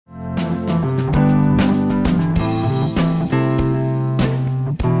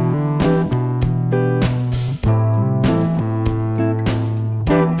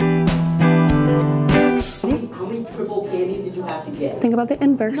think about the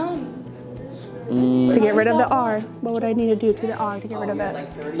inverse. To get rid of the R, what would I need to do to the R to get rid of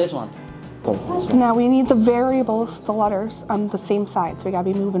it? This one. Now we need the variables, the letters, on the same side, so we gotta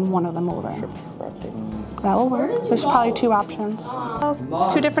be moving one of them over. That will work. There's probably two options.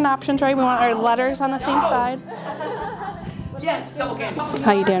 Two different options, right? We want our letters on the same side. Yes, double candy.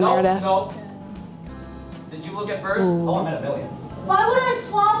 How you doing, Meredith? No. Did you look at first? Ooh. Oh, I'm at a million. Why would I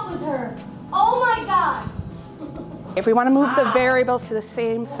swap with her? Oh my god! If we want to move the variables to the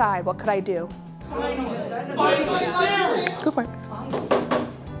same side, what could I do? Go for it.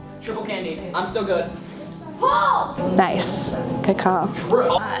 Triple candy. I'm still good. Paul! Nice. Good call.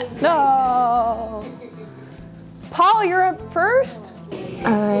 No. Paul, you're up first.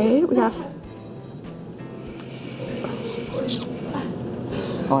 All right, we got.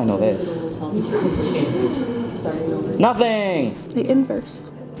 Oh, I know this. Nothing. The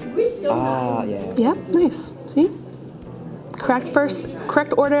inverse. Ah, yeah. Yep, nice. See?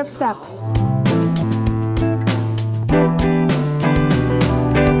 Correct order of steps.